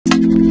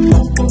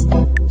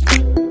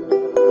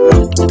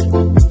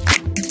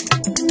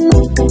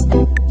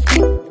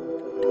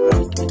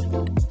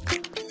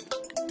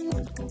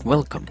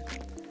Welcome.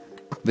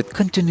 With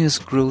continuous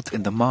growth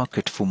in the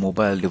market for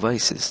mobile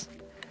devices,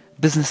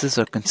 businesses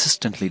are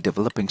consistently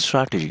developing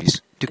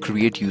strategies to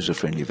create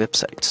user-friendly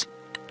websites.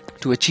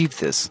 To achieve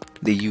this,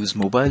 they use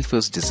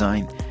mobile-first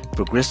design,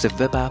 progressive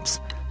web apps,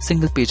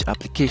 single-page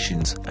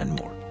applications, and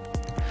more.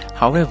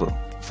 However,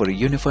 for a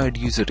unified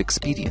user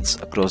experience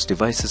across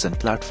devices and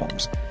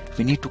platforms,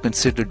 we need to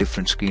consider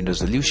different screen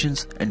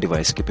resolutions and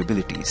device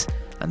capabilities,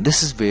 and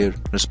this is where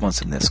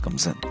responsiveness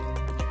comes in.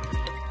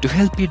 To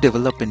help you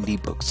develop and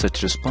debug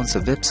such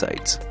responsive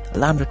websites,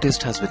 Lambda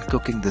Test has been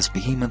cooking this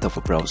behemoth of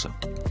a browser.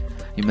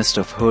 You must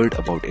have heard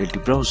about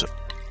LT Browser.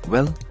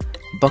 Well,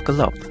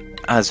 buckle up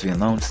as we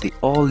announce the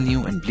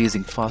all-new and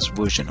blazing fast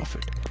version of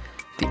it,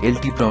 the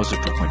LT Browser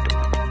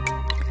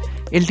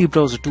 2.0. LT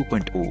Browser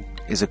 2.0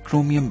 is a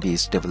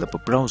Chromium-based developer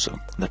browser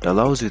that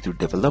allows you to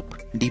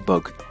develop,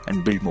 debug,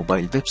 and build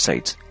mobile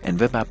websites and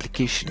web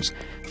applications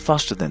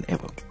faster than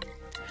ever.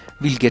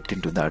 We'll get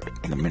into that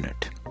in a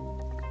minute.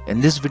 In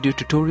this video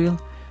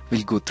tutorial,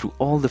 we'll go through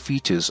all the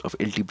features of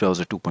LT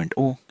Browser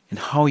 2.0 and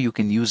how you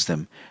can use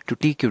them to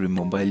take your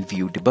mobile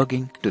view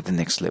debugging to the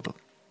next level.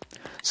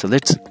 So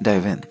let's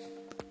dive in.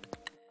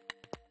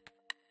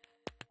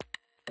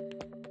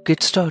 To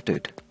get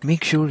started,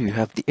 make sure you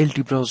have the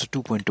LT Browser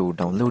 2.0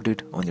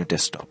 downloaded on your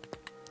desktop.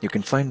 You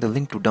can find the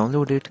link to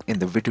download it in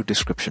the video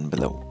description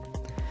below.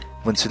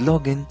 Once you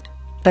log in,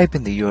 type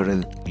in the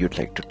URL you'd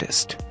like to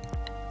test.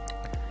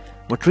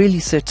 What really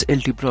sets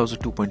LT Browser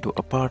 2.0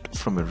 apart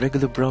from a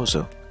regular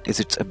browser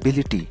is its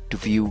ability to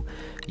view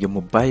your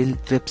mobile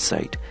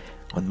website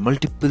on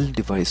multiple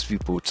device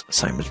viewports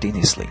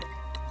simultaneously.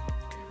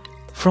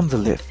 From the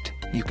left,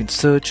 you can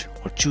search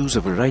or choose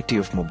a variety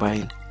of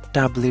mobile,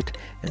 tablet,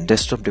 and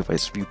desktop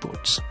device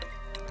viewports.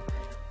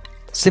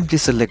 Simply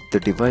select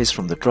the device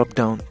from the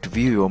drop-down to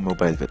view your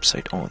mobile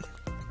website on.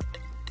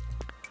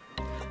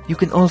 You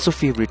can also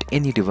favorite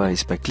any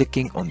device by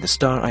clicking on the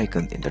star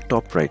icon in the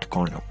top right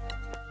corner.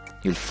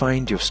 You'll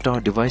find your star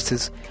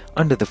devices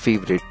under the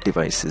Favorite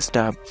Devices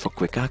tab for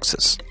quick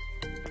access.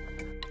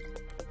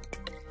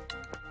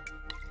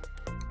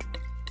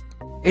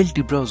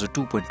 LT Browser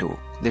 2.0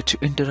 lets you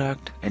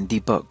interact and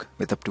debug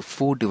with up to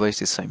 4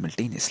 devices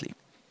simultaneously.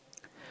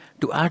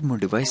 To add more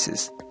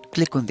devices,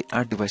 click on the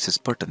Add Devices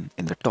button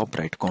in the top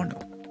right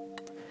corner.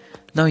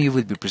 Now you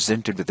will be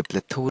presented with a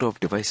plethora of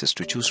devices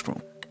to choose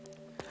from.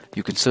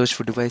 You can search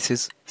for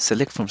devices,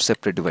 select from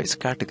separate device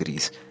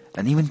categories,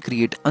 and even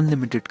create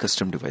unlimited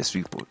custom device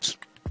viewports.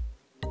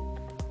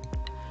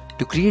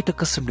 To create a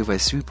custom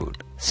device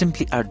viewport,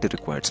 simply add the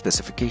required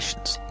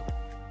specifications.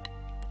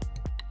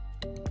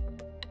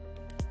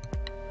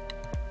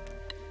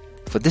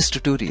 For this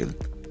tutorial,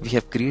 we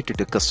have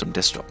created a custom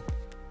desktop.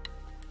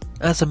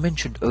 As I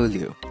mentioned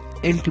earlier,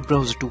 LT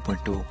Browser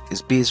 2.0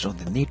 is based on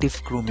the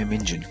native Chromium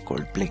engine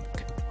called Blink.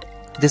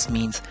 This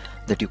means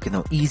that you can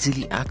now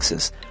easily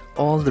access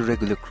all the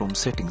regular Chrome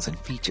settings and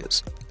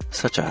features,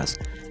 such as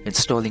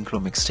installing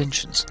Chrome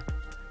extensions,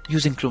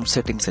 using Chrome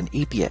settings and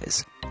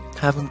APIs,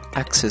 having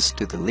access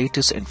to the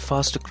latest and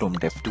faster Chrome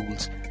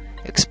DevTools,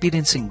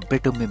 experiencing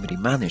better memory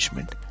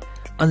management,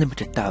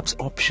 unlimited tabs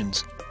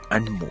options,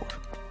 and more.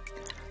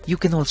 You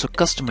can also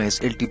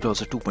customize LT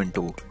Browser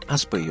 2.0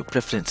 as per your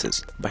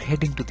preferences by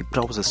heading to the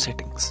browser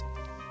settings.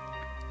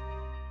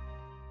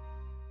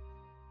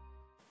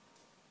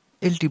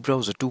 LT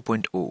Browser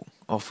 2.0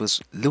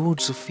 offers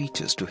loads of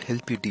features to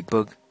help you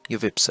debug your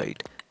website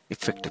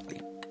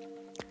effectively.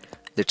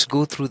 Let's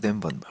go through them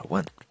one by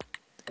one.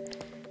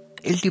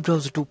 LT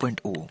Browser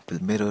 2.0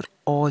 will mirror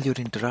all your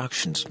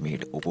interactions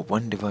made over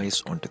one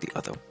device onto the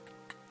other.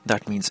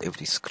 That means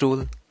every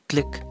scroll,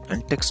 click,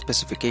 and text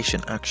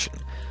specification action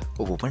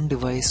over one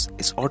device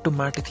is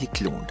automatically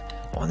cloned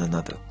on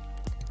another.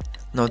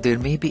 Now there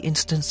may be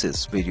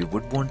instances where you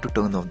would want to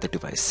turn off the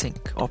device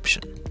sync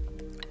option.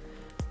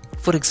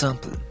 For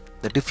example,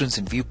 the difference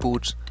in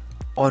viewports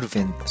or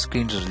when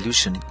screen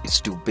resolution is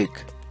too big.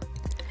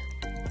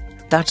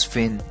 That's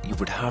when you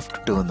would have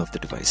to turn off the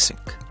device sync.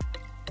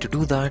 To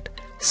do that,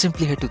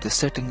 simply head to the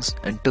settings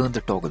and turn the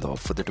toggle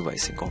off for the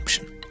device sync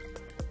option.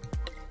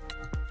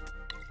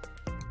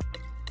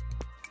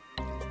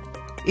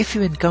 If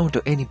you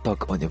encounter any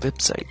bug on your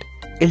website,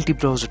 LT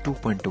Browser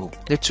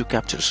 2.0 lets you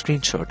capture a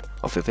screenshot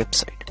of your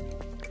website.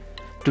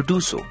 To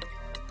do so,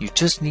 you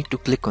just need to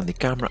click on the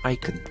camera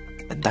icon,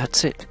 and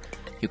that's it.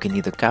 You can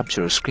either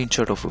capture a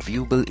screenshot of a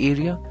viewable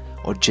area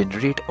or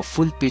generate a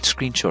full-page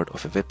screenshot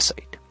of a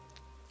website.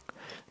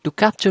 To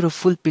capture a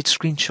full-page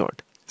screenshot,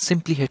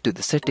 simply head to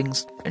the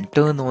settings and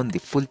turn on the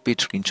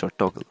full-page screenshot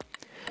toggle.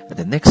 And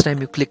the next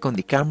time you click on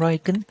the camera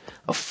icon,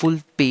 a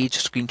full-page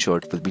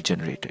screenshot will be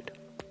generated.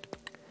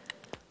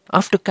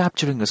 After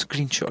capturing a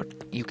screenshot,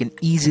 you can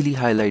easily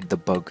highlight the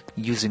bug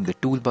using the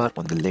toolbar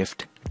on the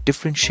left with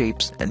different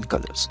shapes and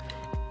colors.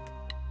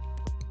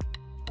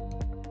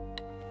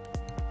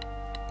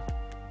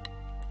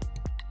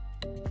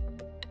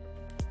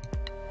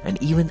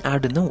 And even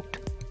add a note.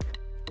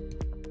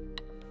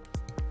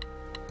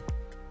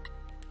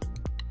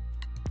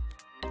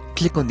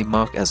 Click on the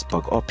Mark as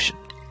Bug option.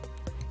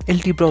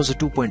 LT Browser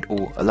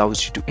 2.0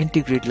 allows you to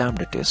integrate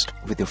Lambda test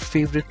with your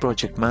favorite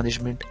project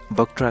management,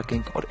 bug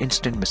tracking or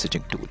instant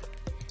messaging tool.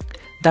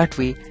 That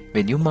way,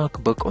 when you mark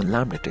a bug on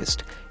Lambda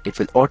test, it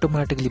will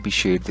automatically be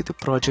shared with your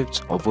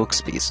projects or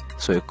workspace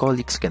so your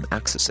colleagues can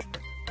access it.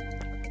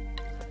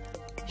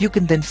 You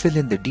can then fill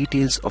in the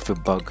details of your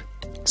bug,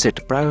 set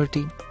a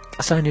priority,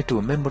 assign it to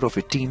a member of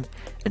your team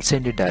and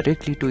send it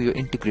directly to your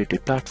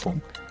integrated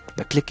platform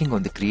by clicking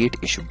on the Create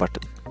Issue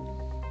button.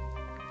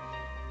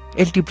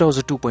 LT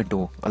Browser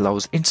 2.0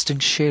 allows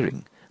instant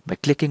sharing by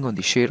clicking on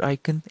the share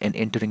icon and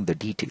entering the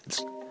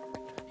details.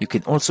 You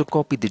can also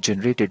copy the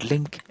generated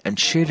link and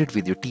share it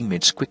with your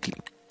teammates quickly.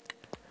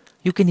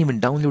 You can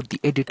even download the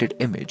edited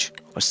image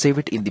or save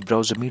it in the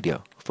browser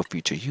media for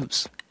future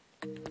use.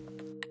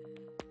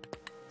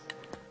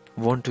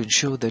 Want to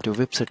ensure that your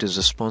website is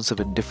responsive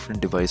in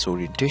different device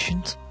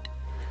orientations?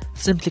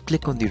 Simply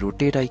click on the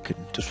rotate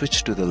icon to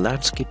switch to the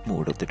landscape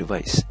mode of the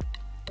device.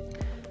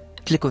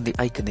 Click on the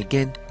icon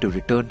again to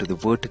return to the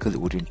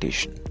vertical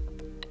orientation.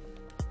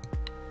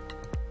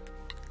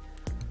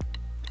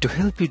 To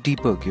help you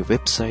debug your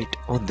website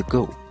on the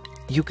go,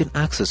 you can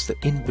access the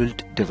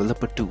inbuilt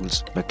developer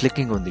tools by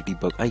clicking on the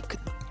debug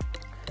icon.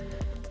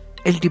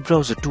 LT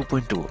Browser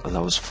 2.0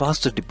 allows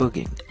faster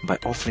debugging by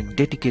offering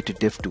dedicated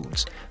dev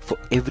tools for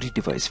every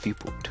device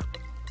viewport.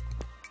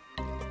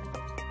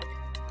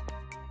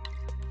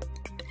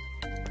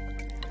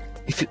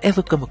 If you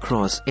ever come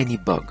across any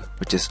bug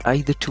which is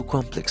either too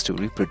complex to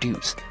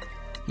reproduce,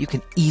 you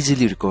can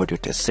easily record your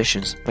test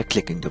sessions by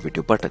clicking the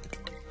video button.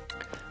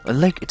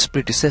 Unlike its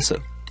predecessor,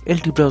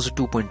 LT Browser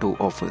 2.0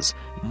 offers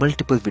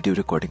multiple video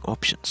recording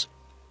options.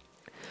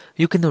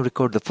 You can now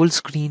record the full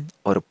screen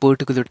or a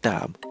particular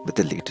tab with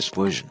the latest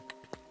version.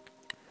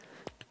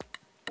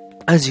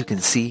 As you can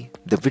see,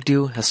 the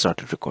video has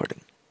started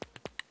recording.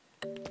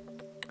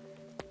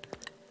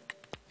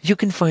 You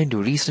can find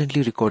your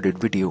recently recorded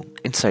video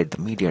inside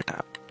the Media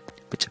tab,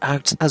 which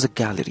acts as a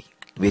gallery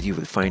where you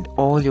will find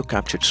all your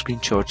captured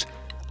screenshots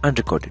and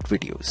recorded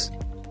videos.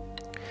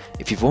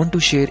 If you want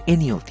to share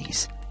any of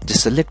these,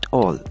 just select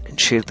all and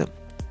share them,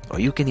 or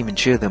you can even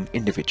share them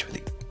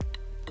individually.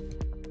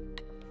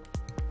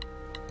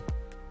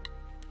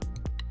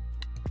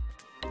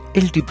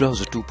 LT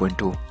Browser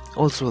 2.0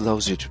 also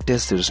allows you to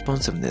test the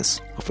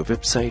responsiveness of a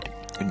website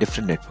in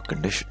different network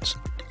conditions.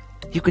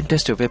 You can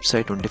test your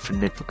website on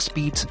different network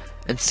speeds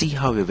and see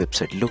how your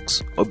website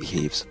looks or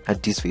behaves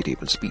at these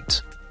variable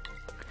speeds.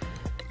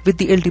 With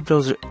the LT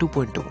Browser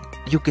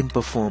 2.0, you can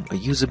perform a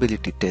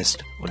usability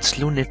test on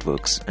slow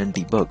networks and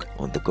debug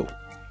on the go.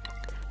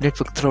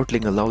 Network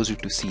throttling allows you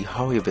to see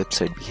how your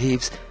website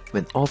behaves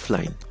when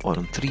offline or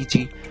on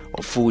 3G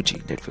or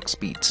 4G network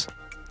speeds.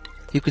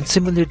 You can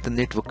simulate the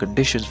network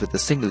conditions with a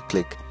single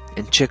click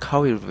and check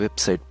how your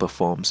website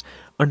performs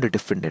under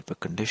different network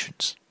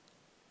conditions.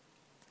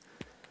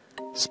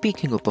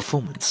 Speaking of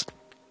performance,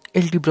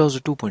 LT Browser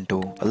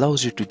 2.0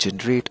 allows you to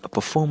generate a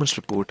performance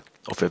report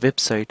of your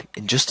website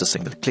in just a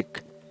single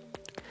click.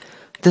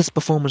 This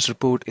performance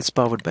report is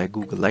powered by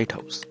Google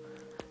Lighthouse.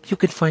 You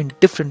can find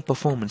different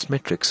performance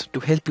metrics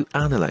to help you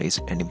analyze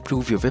and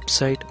improve your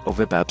website or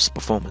web app's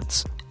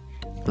performance.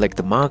 Like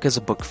the Mark as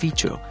a Bug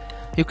feature,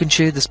 you can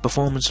share this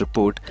performance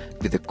report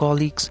with your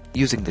colleagues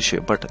using the share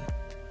button.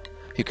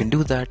 You can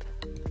do that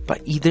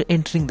by either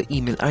entering the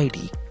email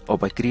ID or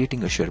by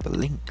creating a shareable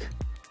link.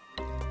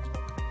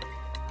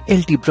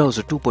 LT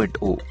Browser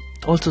 2.0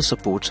 also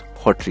supports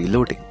hot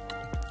reloading.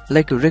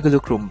 Like a regular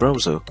Chrome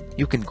browser,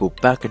 you can go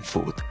back and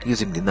forth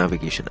using the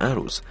navigation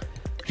arrows,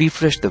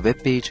 refresh the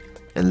web page,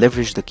 and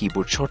leverage the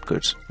keyboard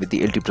shortcuts with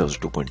the LT Browser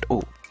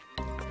 2.0.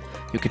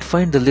 You can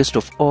find the list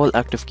of all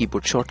active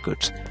keyboard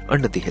shortcuts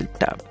under the Help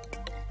tab.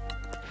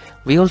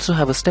 We also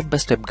have a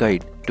step-by-step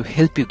guide to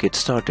help you get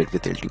started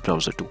with LT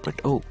Browser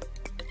 2.0.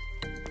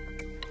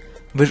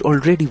 We're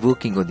already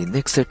working on the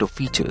next set of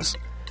features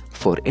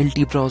for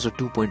LT Browser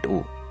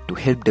 2.0 to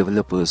help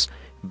developers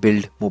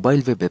build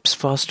mobile web apps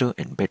faster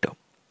and better.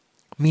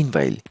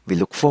 Meanwhile, we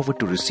look forward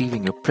to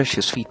receiving your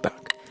precious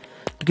feedback.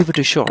 Give it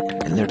a shot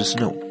and let us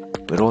know.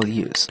 We're all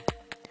ears.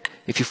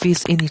 If you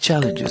face any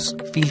challenges,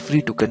 feel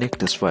free to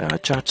connect us via our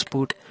chat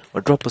support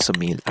or drop us a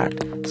mail at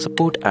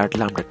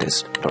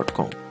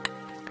support@lambdatest.com.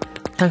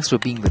 Thanks for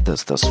being with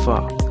us thus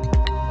far.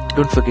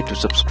 Don't forget to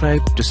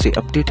subscribe to stay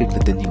updated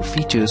with the new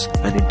features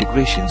and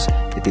integrations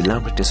with the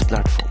Lambda Test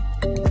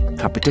platform.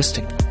 Happy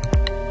testing!